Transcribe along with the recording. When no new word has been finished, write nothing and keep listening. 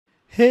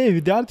हे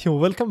विद्यार्थियों,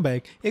 welcome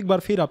back. एक बार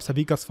फिर आप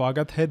सभी का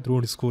स्वागत है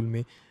द्रोण स्कूल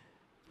में।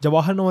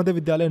 जवाहर नवोदय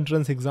विद्यालय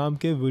एंट्रेंस एग्जाम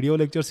के वीडियो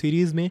लेक्चर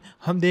सीरीज़ में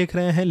हम देख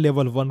रहे हैं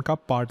लेवल 1 का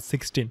पार्ट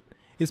 16।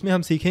 इसमें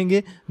हम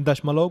सीखेंगे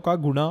दशमलव का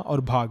गुणा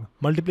और भाग,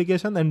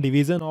 multiplication and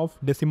division of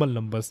decimal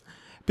numbers.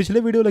 पिछले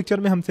वीडियो लेक्चर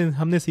में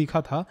हमने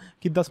सीखा था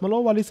कि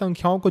दशमलव वाली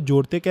संख्याओं को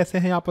जोड़ते कैसे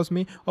हैं आपस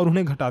में और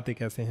उन्हें घटाते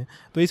कैसे हैं।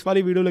 तो इस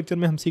वाली वीडियो लेक्चर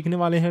में हम सीखने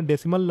वाले हैं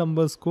डेसिमल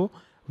नंबर्स को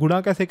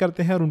गुणा कैसे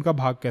करते हैं और उनका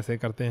भाग कैसे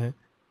करते हैं।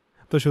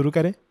 तो शुरू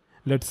करें,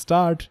 लेट्स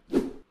स्टार्ट।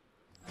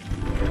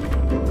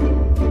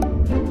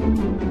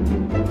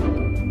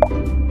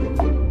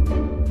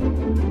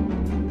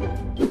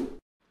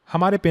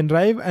 हमारे pen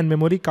drive and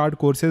memory card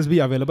courses भी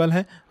अवेलेबल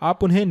हैं।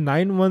 आप उन्हें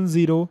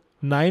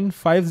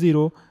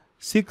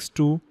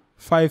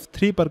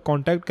 9109506253 पर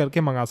कांटेक्ट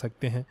करके मंगा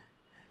सकते हैं।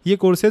 ये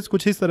कोर्सेज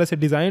कुछ इस तरह से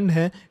डिज़ाइंड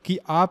हैं कि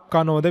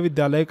आपका नवोदय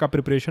विद्यालय का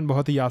प्रिपरेशन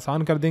बहुत ही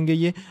आसान कर देंगे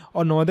ये,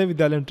 और नवोदय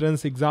विद्यालय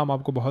एंट्रेंस एग्ज़ाम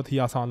आपको बहुत ही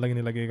आसान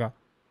लगने लगेगा।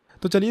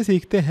 तो चलिए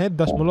सीखते हैं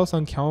दशमलव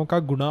संख्याओं का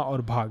गुणा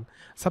और भाग।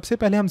 सबसे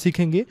पहले हम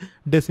सीखेंगे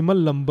डेसिमल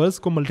नंबर्स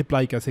को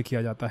मल्टीप्लाई कैसे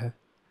किया जाता है।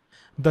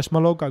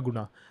 दशमलव का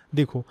गुणा,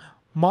 देखो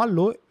मान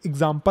लो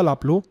एग्जाम्पल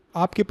आप लो,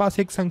 आपके पास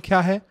एक संख्या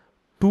है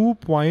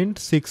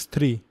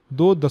 2.63,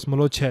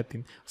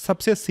 2.63।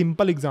 सबसे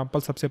सिंपल एग्जाम्पल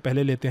सबसे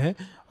पहले लेते हैं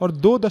और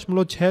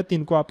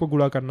 2.63 को आपको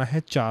गुणा करना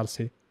है 4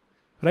 से,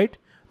 राइट।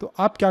 तो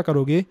आप क्या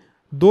करोगे,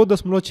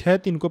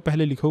 2.63 को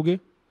पहले लिखोगे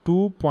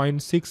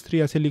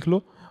 2.63 ऐसे लिख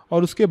लो,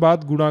 और उसके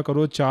बाद गुणा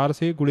करो 4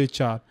 से, गुणे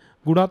 4।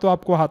 गुणा तो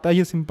आपको आता ही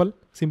है, सिंपल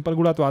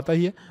गुणा तो आता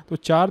ही है। तो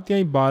 4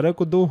 तिहाई 12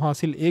 को 2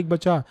 हासिल 1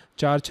 बचा,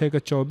 4 6 का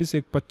 24,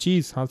 1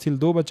 25 हासिल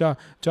 2 बचा,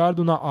 4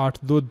 दूना 8,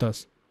 2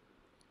 10।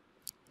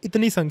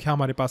 इतनी संख्या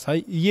हमारे पास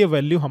आई, ये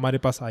वैल्यू हमारे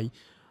पास आई।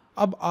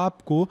 अब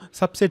आपको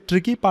सबसे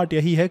ट्रिकी पार्ट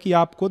यही है कि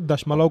आपको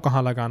दशमलव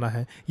कहाँ लगाना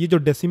है, ये जो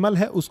डेसिमल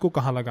है उसको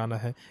कहाँ लगाना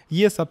है,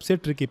 ये सबसे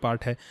ट्रिकी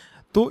पार्ट है।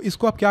 तो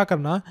इसको आप क्या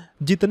करना,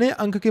 जितने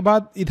अंक के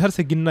बाद इधर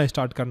से गिनना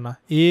स्टार्ट करना,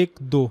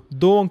 1 2,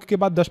 2 अंक के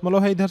बाद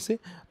दशमलव है इधर से,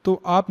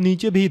 तो आप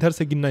नीचे भी इधर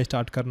से गिनना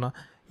स्टार्ट करना।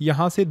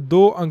 यहाँ से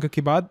 2 अंक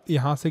के बाद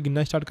यहाँ से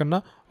गिनना स्टार्ट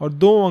करना, और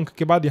 2 अंक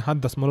के बाद यहाँ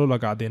दशमलव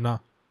लगा देना।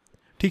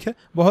 ठीक है,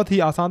 बहुत ही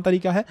आसान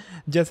तरीका है।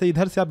 जैसे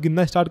इधर से आप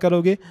गिनना स्टार्ट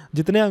करोगे,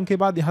 जितने अंक के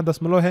बाद यहाँ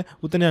दशमलव है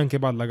उतने अंक के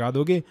बाद लगा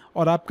दोगे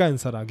और आपका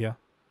आंसर आ गया।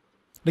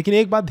 लेकिन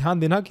एक बात ध्यान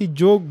देना कि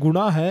जो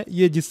गुणा है,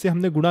 ये जिससे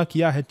हमने गुणा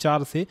किया है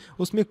 4 से,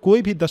 उसमें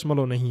कोई भी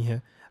दशमलव नहीं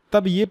है,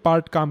 तब ये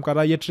पार्ट काम कर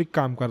रहा है, ये ट्रिक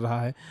काम कर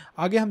रहा है।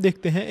 आगे हम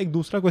देखते हैं, एक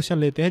दूसरा क्वेश्चन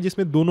लेते हैं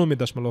जिसमें दोनों में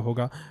दशमलव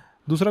होगा।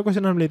 दूसरा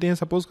क्वेश्चन हम लेते हैं,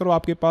 सपोज करो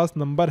आपके पास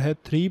नंबर है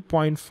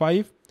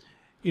 3.5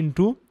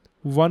 इंटू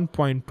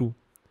 1.2।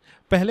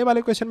 पहले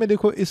वाले क्वेश्चन में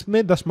देखो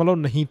इसमें दशमलव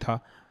नहीं था,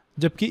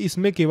 जबकि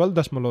इसमें केवल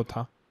दशमलव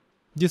था।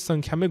 जिस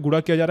संख्या में गुणा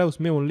किया जा रहा है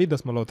उसमें ओनली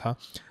दशमलव था,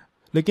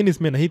 लेकिन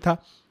इसमें नहीं था।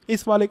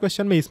 इस वाले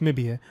क्वेश्चन में इसमें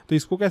भी है, तो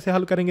इसको कैसे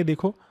हल करेंगे,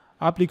 देखो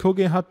आप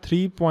लिखोगे यहाँ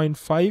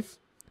 3.5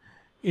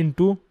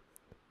 इंटू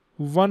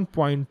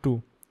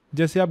 1.2।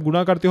 जैसे आप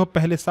गुणा करते हो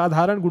पहले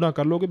साधारण गुणा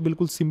कर लोगे,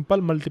 बिल्कुल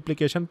सिंपल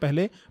मल्टीप्लिकेशन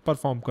पहले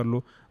परफॉर्म कर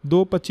लो।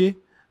 2 पचे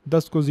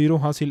 10 को 0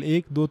 हासिल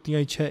 1, 2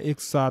 तिहाई 6, 1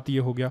 7, ये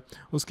हो गया।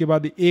 उसके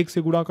बाद 1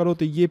 से गुणा करो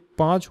तो ये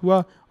 5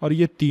 हुआ और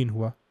ये 3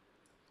 हुआ।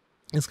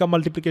 इसका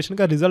मल्टीप्लिकेशन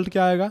का रिजल्ट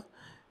क्या आएगा,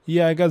 ये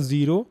आएगा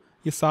 0,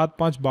 ये 7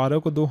 5 12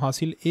 को 2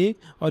 हासिल 1,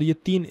 और ये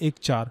 3 1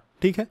 4।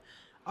 ठीक है,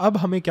 अब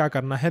हमें क्या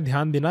करना है,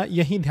 ध्यान देना,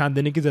 यहीं ध्यान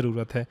देने की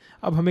ज़रूरत है।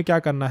 अब हमें क्या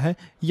करना है,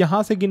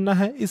 यहाँ से गिनना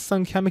है इस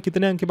संख्या में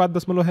कितने अंक के बाद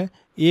दशमलव है,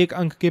 1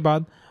 अंक के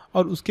बाद,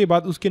 और उसके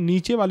बाद उसके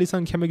नीचे वाली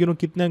संख्या में गिनो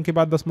कितने अंक के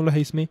बाद दशमलव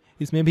है, इसमें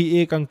भी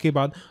 1 अंक के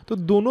बाद। तो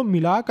दोनों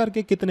मिला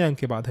करके कितने अंक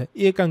के बाद है,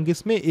 1 अंक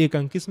इसमें 1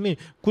 अंक इसमें,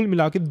 कुल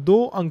मिला के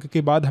 2 अंक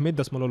के बाद हमें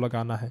दशमलव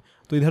लगाना है।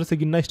 तो इधर से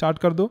गिनना स्टार्ट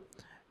कर दो,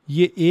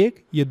 ये 1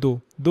 ये 2,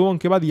 2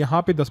 अंक के बाद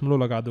यहाँ पे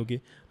दशमलव लगा दोगे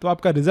तो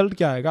आपका रिजल्ट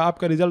क्या आएगा,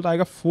 आपका रिजल्ट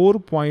आएगा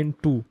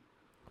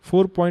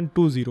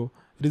 4.20।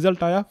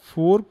 रिजल्ट आया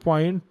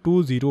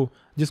 4.20,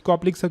 जिसको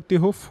आप लिख सकते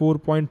हो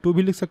 4.2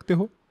 भी लिख सकते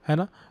हो, है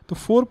ना। तो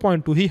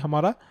 4.2 ही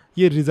हमारा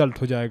ये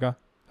रिजल्ट हो जाएगा,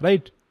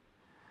 राइट।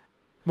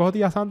 बहुत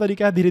ही आसान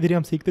तरीका है, धीरे धीरे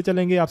हम सीखते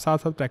चलेंगे, आप साथ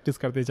साथ प्रैक्टिस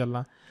करते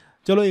चलना।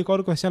 चलो एक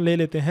और क्वेश्चन ले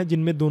लेते हैं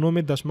जिनमें दोनों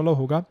में दशमलव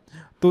होगा,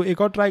 तो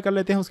एक और ट्राई कर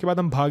लेते हैं, उसके बाद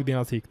हम भाग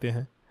देना सीखते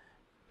हैं।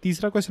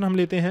 तीसरा क्वेश्चन हम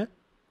लेते हैं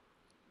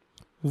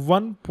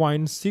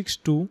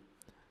 1.62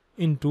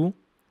 इंटू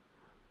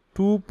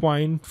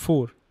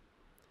 2.4।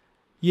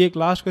 ये एक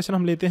लास्ट क्वेश्चन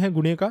हम लेते हैं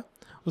गुणे का,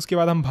 उसके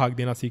बाद हम भाग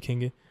देना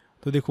सीखेंगे।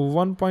 तो देखो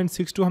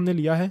 1.62 हमने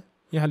लिया है,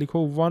 यहाँ लिखो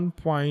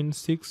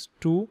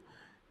 1.62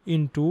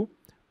 इंटू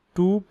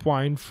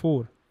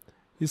 2.4।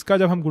 इसका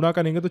जब हम गुणा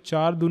करेंगे तो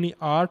 4 दूनी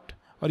 8,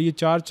 और ये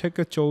 4 6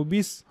 का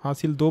 24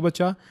 हासिल 2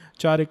 बचा,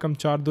 4 एकम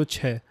 4 2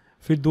 6।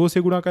 फिर 2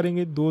 से गुणा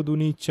करेंगे, 2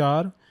 दूनी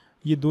 4,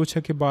 ये 2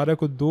 6 के 12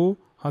 को 2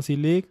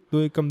 हासिल 1,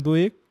 2 एकम 2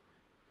 1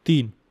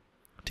 3।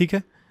 ठीक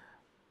है,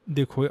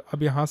 देखो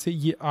अब यहाँ से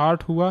ये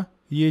 8 हुआ,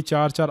 ये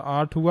 4 4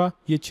 8 हुआ,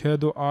 ये 6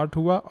 2 8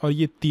 हुआ, और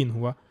ये 3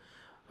 हुआ।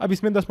 अब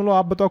इसमें दशमलव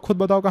आप बताओ, खुद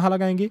बताओ कहाँ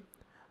लगाएंगे।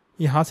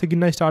 यहाँ से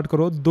गिनना स्टार्ट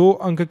करो, 2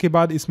 अंक के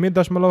बाद इसमें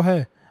दशमलव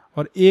है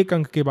और 1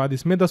 अंक के बाद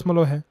इसमें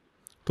दशमलव है,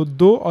 तो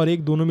 2 और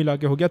 1 दोनों मिला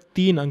के हो गया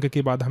 3 अंक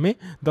के बाद हमें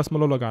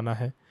दशमलव लगाना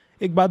है।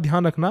 एक बात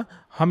ध्यान रखना,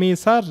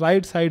 हमेशा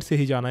राइट साइड से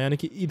ही जाना, यानी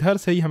कि इधर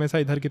से ही हमेशा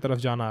इधर की तरफ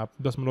जाना आप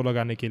दशमलव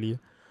लगाने के लिए।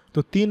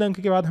 तो 3 अंक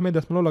के बाद हमें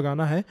दशमलव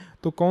लगाना है,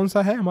 तो कौन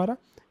सा है हमारा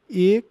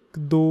 1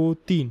 2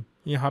 3,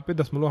 यहाँ पे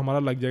दशमलव हमारा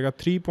लग जाएगा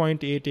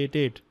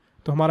 3.888।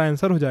 तो हमारा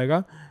आंसर हो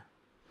जाएगा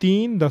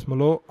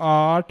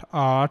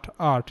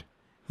 3.888,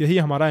 यही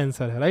हमारा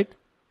आंसर है, राइट।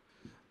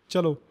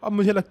 चलो अब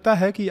मुझे लगता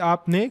है कि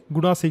आपने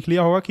गुणा सीख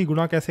लिया होगा कि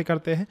गुणा कैसे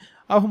करते हैं।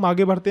 अब हम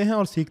आगे बढ़ते हैं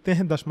और सीखते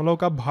हैं दशमलव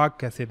का भाग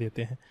कैसे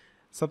देते हैं।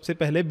 सबसे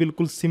पहले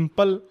बिल्कुल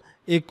सिंपल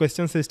एक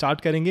क्वेश्चन से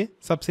स्टार्ट करेंगे,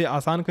 सबसे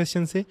आसान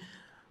क्वेश्चन से।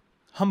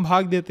 हम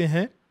भाग देते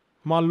हैं,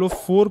 मान लो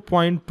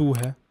 4.2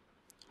 है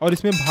और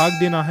इसमें भाग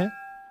देना है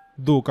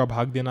 2 का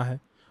भाग देना है।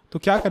 तो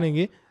क्या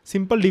करेंगे,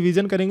 सिंपल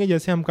डिवीजन करेंगे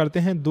जैसे हम करते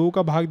हैं। 2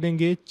 का भाग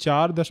देंगे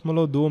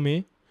 4.2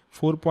 में,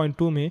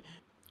 4.2 में।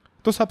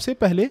 तो सबसे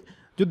पहले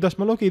जो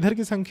दशमलव के इधर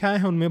की संख्याएं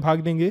हैं उनमें भाग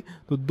देंगे।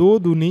 तो 2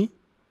 दूनी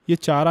ये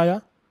 4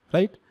 आया,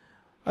 राइट।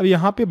 अब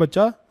यहाँ पे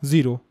बचा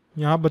 0,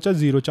 यहाँ बचा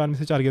 0, 4 में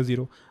से 4 गया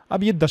 0।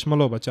 अब ये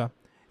दशमलव बचा,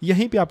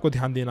 यहीं पे आपको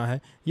ध्यान देना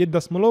है। ये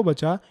दशमलव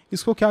बचा,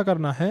 इसको क्या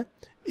करना है,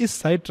 इस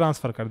साइड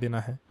ट्रांसफ़र कर देना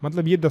है।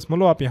 मतलब ये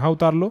दशमलव आप यहाँ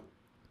उतार लो,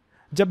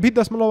 जब भी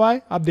दशमलव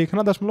आए आप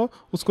देखना दशमलव,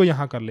 उसको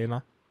यहाँ कर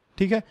लेना,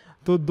 ठीक है।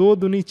 तो 2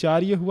 दूनी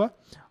 4 ये हुआ,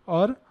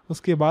 और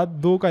उसके बाद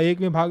 2 का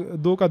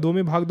 2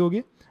 में भाग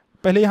दोगे।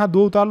 पहले यहाँ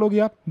 2 उतार लोगे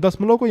आप,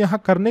 दशमलव को यहाँ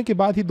करने के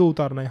बाद ही 2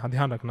 उतारना है, यहाँ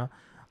ध्यान रखना।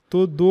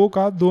 तो 2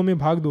 का 2 में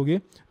भाग दोगे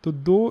तो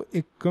 2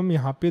 एकम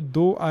यहाँ पे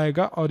 2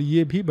 आएगा, और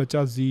ये भी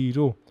बचा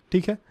 0,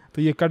 ठीक है।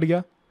 तो ये कट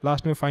गया,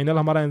 लास्ट में फाइनल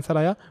हमारा आंसर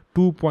आया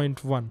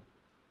 2.1।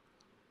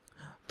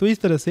 तो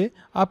इस तरह से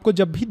आपको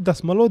जब भी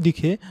दशमलव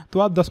दिखे तो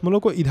आप दशमलव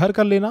को इधर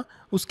कर लेना,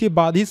 उसके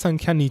बाद ही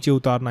संख्या नीचे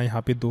उतारना।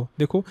 यहाँ पे 2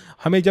 देखो,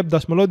 हमें जब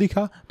दशमलव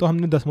दिखा तो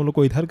हमने दशमलव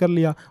को इधर कर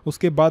लिया,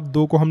 उसके बाद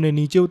 2 को हमने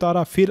नीचे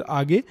उतारा, फिर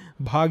आगे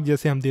भाग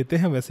जैसे हम देते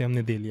हैं वैसे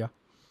हमने दे लिया।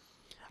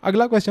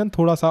 अगला क्वेश्चन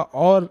थोड़ा सा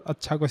और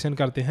अच्छा क्वेश्चन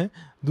करते हैं।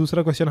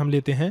 दूसरा क्वेश्चन हम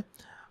लेते हैं,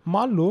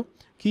 मान लो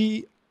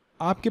कि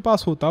आपके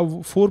पास होता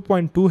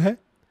 4.2 है,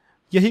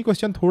 यही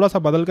क्वेश्चन थोड़ा सा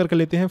बदल करके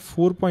लेते हैं।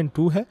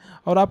 4.2 है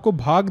और आपको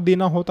भाग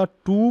देना होता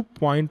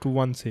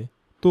 2.1 से,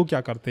 तो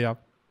क्या करते आप।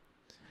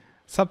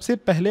 सबसे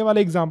पहले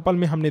वाले एग्जाम्पल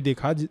में हमने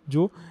देखा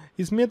जो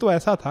इसमें तो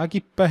ऐसा था कि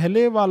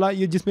पहले वाला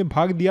ये जिसमें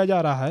भाग दिया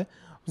जा रहा है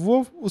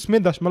वो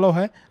उसमें दशमलव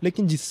है,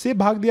 लेकिन जिससे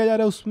भाग दिया जा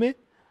रहा है उसमें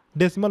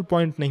डेसिमल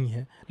पॉइंट नहीं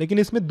है। लेकिन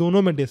इसमें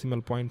दोनों में डेसिमल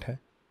पॉइंट है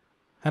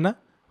ना,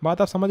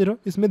 बात आप समझ रहे हो,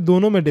 इसमें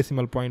दोनों में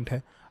डेसिमल पॉइंट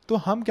है। तो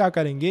हम क्या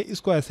करेंगे,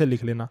 इसको ऐसे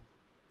लिख लेना,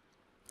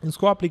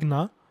 इसको आप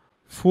लिखना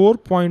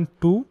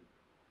 4.2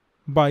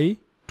 बाई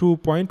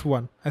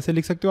 2.1, ऐसे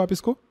लिख सकते हो आप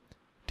इसको,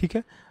 ठीक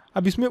है।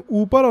 अब इसमें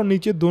ऊपर और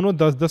नीचे दोनों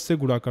 10-10 से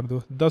गुणा कर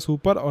दो, 10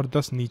 ऊपर और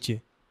 10 नीचे।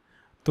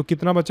 तो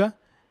कितना बचा,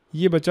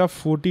 ये बचा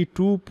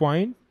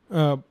 42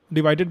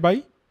 डिवाइडेड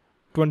बाई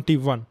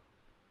 21,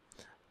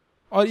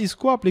 और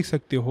इसको आप लिख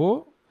सकते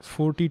हो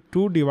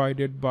 42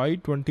 डिवाइडेड बाई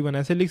 21,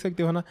 ऐसे लिख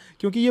सकते हो ना,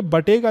 क्योंकि ये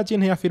बटे का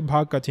चिन्ह या फिर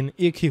भाग का चिन्ह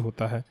एक ही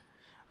होता है।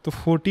 तो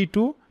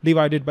 42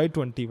 डिवाइडेड बाई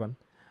 21।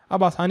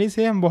 अब आसानी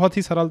से हम बहुत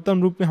ही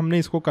सरलतम रूप में हमने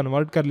इसको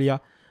कन्वर्ट कर लिया।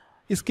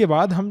 इसके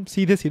बाद हम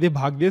सीधे सीधे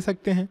भाग दे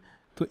सकते हैं।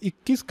 तो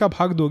 21 का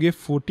भाग दोगे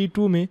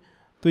 42 में,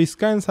 तो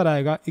इसका आंसर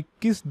आएगा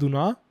 21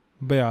 दूना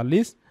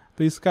 42,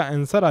 तो इसका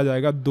आंसर आ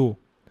जाएगा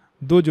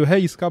 2 जो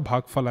है इसका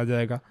भागफल आ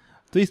जाएगा।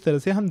 तो इस तरह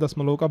से हम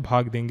दशमलव का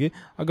भाग देंगे।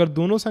 अगर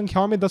दोनों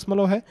संख्याओं में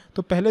दशमलव है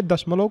तो पहले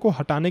दशमलव को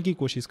हटाने की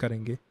कोशिश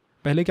करेंगे।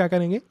 पहले क्या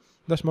करेंगे,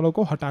 दशमलव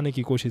को हटाने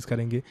की कोशिश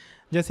करेंगे।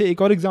 जैसे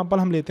एक और एग्जांपल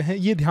हम लेते हैं,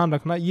 ये ध्यान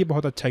रखना, ये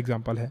बहुत अच्छा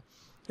एग्जांपल है।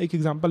 एक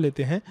एग्जांपल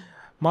लेते हैं,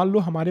 मान लो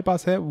हमारे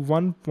पास है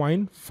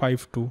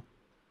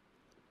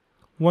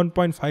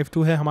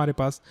 1.52 है हमारे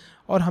पास,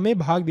 और हमें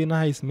भाग देना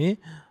है इसमें,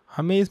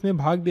 हमें इसमें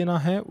भाग देना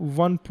है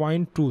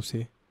 1.2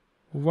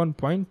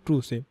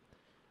 से।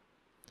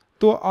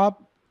 तो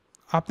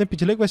आपने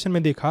पिछले क्वेश्चन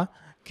में देखा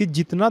कि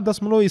जितना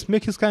दशमलव इसमें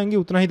खिसकाएंगे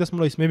उतना ही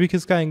दशमलव इसमें भी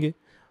खिसकाएंगे।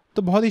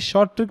 तो बहुत ही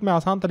शॉर्ट ट्रिक में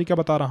आसान तरीका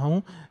बता रहा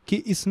हूँ कि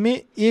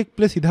इसमें एक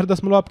प्लेस इधर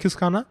दशमलव आप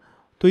खिसकाना,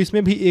 तो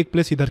इसमें भी एक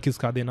प्लेस इधर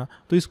खिसका देना।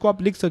 तो इसको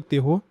आप लिख सकते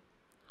हो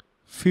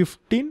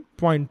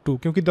 15.2,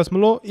 क्योंकि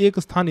दशमलव एक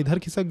स्थान इधर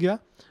खिसक गया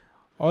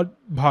और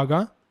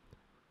भागा,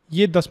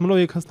 ये दशमलव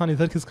एक स्थान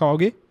इधर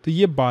खिसकाओगे तो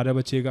ये 12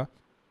 बचेगा,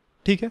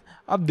 ठीक है।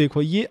 अब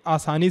देखो ये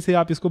आसानी से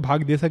आप इसको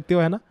भाग दे सकते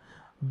हो, है ना।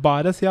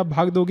 12 से आप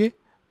भाग दोगे,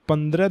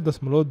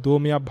 15.2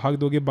 में आप भाग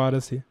दोगे 12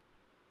 से,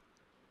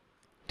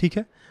 ठीक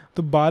है।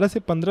 तो 12 से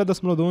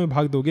 15.2 में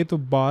भाग दोगे तो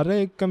 12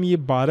 एक कम ये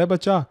 12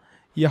 बचा,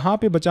 यहाँ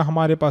पे बचा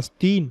हमारे पास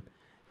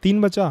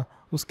 3 बचा,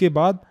 उसके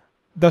बाद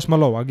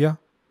दशमलव आ गया।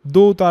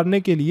 2 उतारने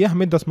के लिए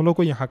हमें दशमलव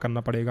को यहाँ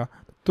करना पड़ेगा,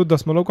 तो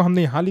दशमलव को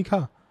हमने यहाँ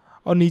लिखा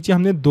और नीचे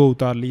हमने 2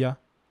 उतार लिया।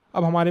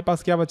 अब हमारे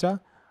पास क्या बचा,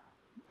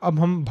 अब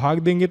हम भाग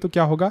देंगे तो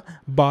क्या होगा,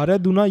 12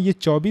 दूना ये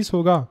 24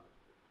 होगा,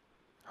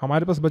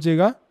 हमारे पास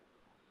बचेगा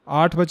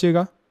 8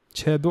 बचेगा,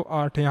 6 2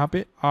 8 है, यहाँ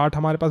पे 8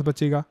 हमारे पास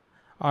बचेगा,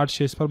 8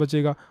 शेष पर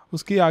बचेगा।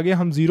 उसके आगे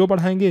हम 0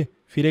 बढ़ाएंगे,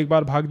 फिर एक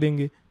बार भाग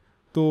देंगे,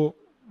 तो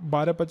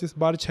 12 25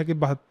 12 6 के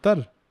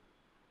 72,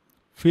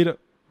 फिर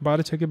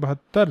 12 6 के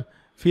 72,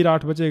 फिर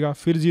 8 बचेगा,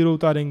 फिर 0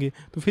 उतारेंगे,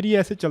 तो फिर ये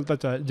ऐसे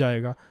चलता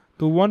जाएगा।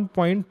 तो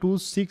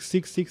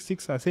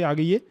 1.2666 ऐसे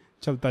आगे ये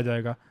चलता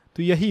जाएगा।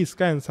 तो यही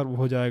इसका आंसर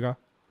हो जाएगा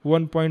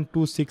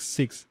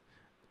 1.266।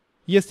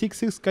 ये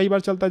 66 कई बार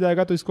चलता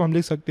जाएगा तो इसको हम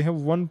लिख सकते हैं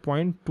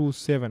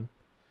 1.27,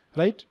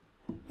 राइट।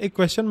 एक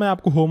क्वेश्चन मैं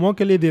आपको होमवर्क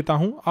के लिए देता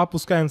हूँ, आप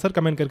उसका आंसर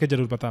कमेंट करके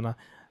ज़रूर बताना।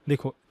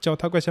 देखो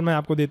चौथा क्वेश्चन मैं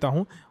आपको देता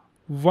हूँ,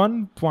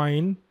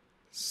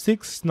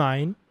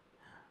 1.69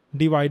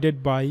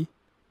 डिवाइडेड बाई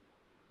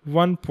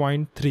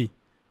 1.3।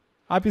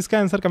 आप इसका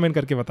आंसर कमेंट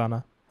करके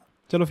बताना।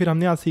 चलो फिर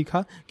हमने आज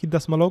सीखा कि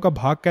दशमलव का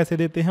भाग कैसे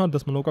देते हैं और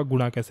दशमलव का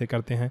गुणा कैसे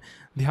करते हैं।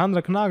 ध्यान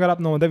रखना, अगर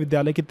आप नवोदय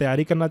विद्यालय की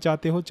तैयारी करना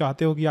चाहते हो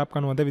कि आपका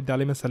नवोदय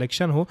विद्यालय में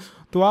सिलेक्शन हो,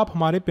 तो आप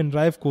हमारे पेन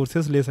ड्राइव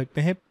कोर्सेज ले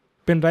सकते हैं।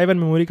 Pen drive and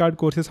memory card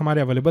courses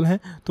हमारे अवेलेबल हैं,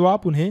 तो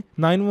आप उन्हें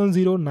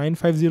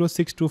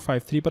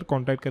 9109506253 पर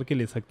कॉन्टैक्ट करके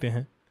ले सकते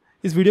हैं।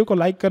 इस वीडियो को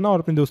लाइक करना और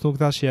अपने दोस्तों के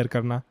साथ शेयर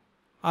करना।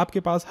 आपके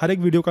पास हर एक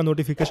वीडियो का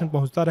नोटिफिकेशन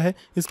पहुंचता रहे,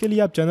 इसके लिए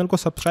आप चैनल को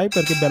सब्सक्राइब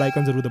करके बेल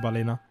आइकन जरूर दबा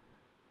लेना।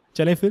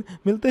 चलें फिर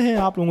मिलते हैं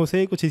आप लोगों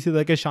से कुछ इसी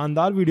तरह के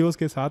शानदार वीडियोस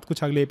के साथ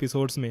कुछ अगले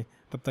एपिसोड्स में।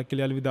 तब तक के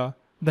लिए अलविदा,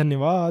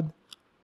 धन्यवाद।